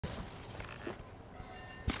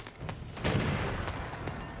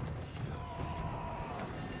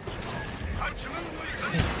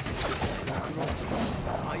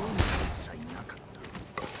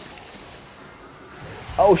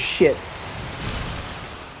Oh shit.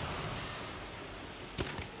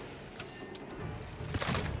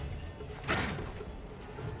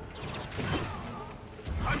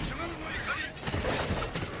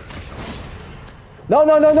 No,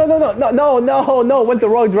 no, no, no, no, no, no, no, no, no, went the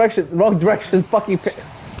wrong direction. Wrong direction, fucking.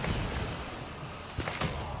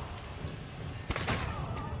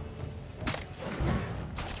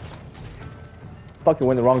 Fucking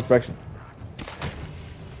went the wrong direction.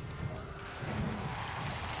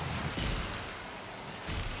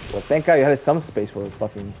 Well, thank God you had some space for it,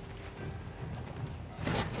 fucking.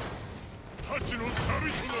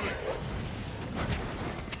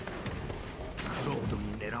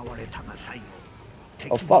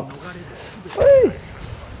 Oh fuck. Hey.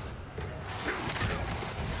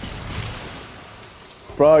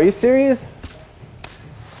 Bro, are you serious?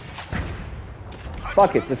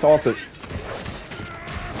 Fuck it, this altered.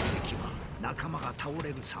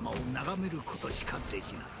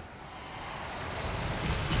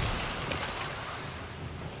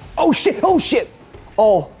 Oh shit, oh shit!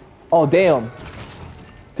 Oh, oh damn.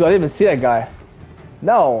 Dude, I didn't even see that guy.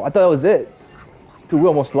 No, I thought that was it. Dude, we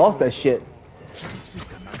almost lost that shit.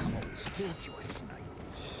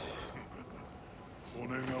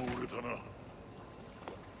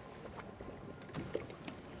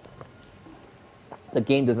 The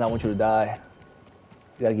game does not want you to die.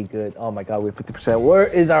 You gotta get good. Oh my god, we're 50%. Where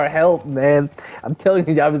is our help, man? I'm telling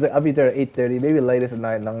you, I'll be there at 8:30, maybe latest at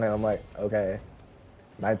 9. I'm like, okay.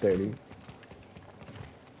 9:30.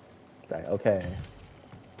 Like, okay.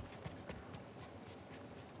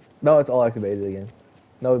 No, it's all activated again.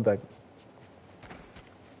 No, it's back.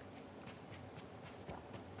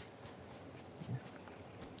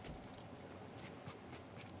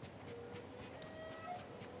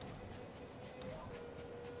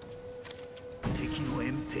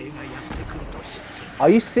 Are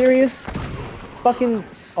you serious? Fucking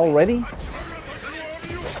already?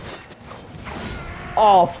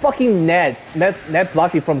 Oh, fucking Ned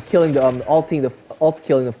blocked me from killing the alt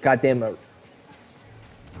killing of goddamn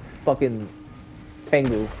fucking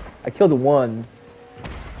Tengu. I killed the one.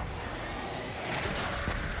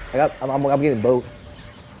 I'm getting both.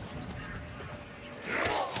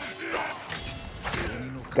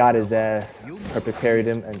 Got his ass. Perfect parried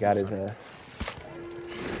him and got his ass.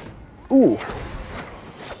 Ooh.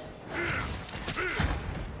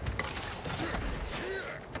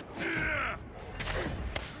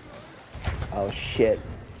 Oh shit.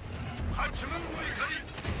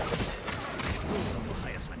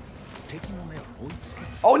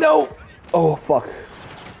 Oh no! Oh fuck.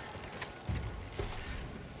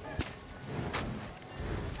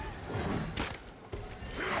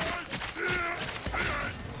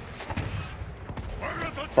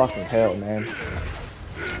 Fucking hell, man.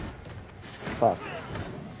 Fuck.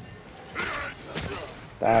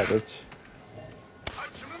 Die, bitch.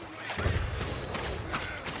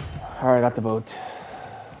 Alright, got the boat.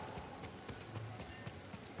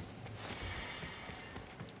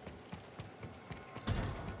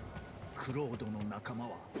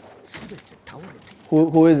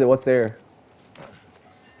 Who is it? What's there?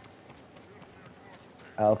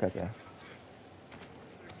 Oh, okay, okay.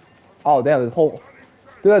 Oh damn,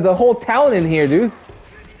 there's a whole town in here, dude.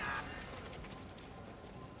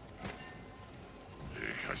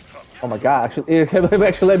 Oh my god,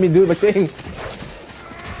 actually let me do my thing.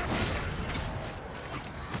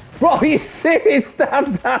 Bro, are you serious? Stop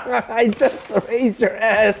that! I just raised your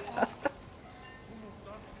ass.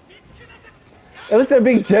 At least they're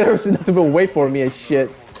being generous enough to wait for me and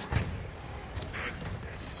shit.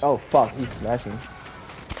 Oh fuck, he's smashing.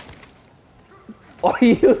 Are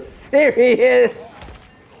you serious?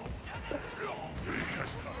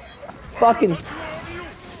 Fucking.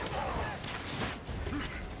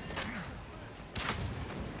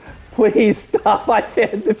 Please stop, I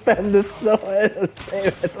can't defend this so at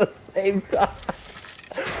the same time.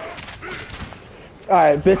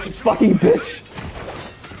 Alright, bitch, fucking bitch.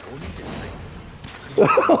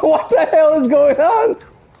 What the hell is going on?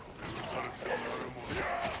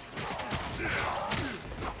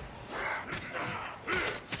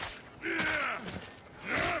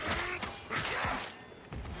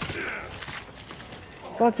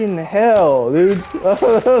 Fucking hell, dude.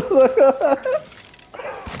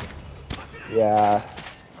 Yeah.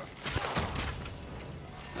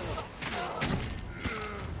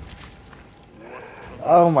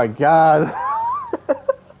 Oh my god.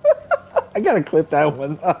 I gotta clip that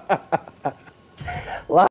one.